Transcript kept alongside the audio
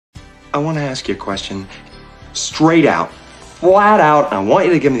I want to ask you a question straight out, flat out. I want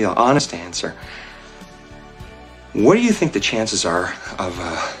you to give me the honest answer. What do you think the chances are of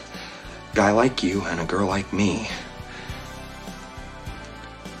a guy like you and a girl like me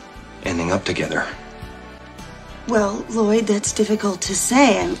ending up together? Well, Lloyd, that's difficult to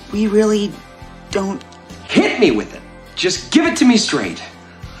say. We really don't... Hit me with it. Just give it to me straight.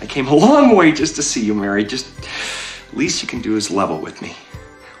 I came a long way just to see you married. Just, least you can do is level with me.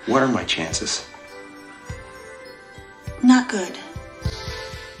 What are my chances? Not good.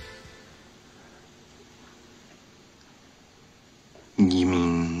 You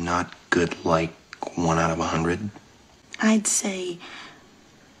mean not good like 1 out of 100? I'd say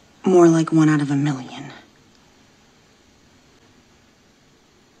more like 1 out of 1,000,000.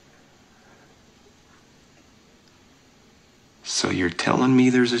 So you're telling me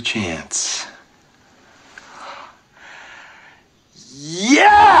there's a chance?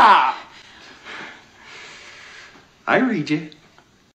 Yeah! I read you.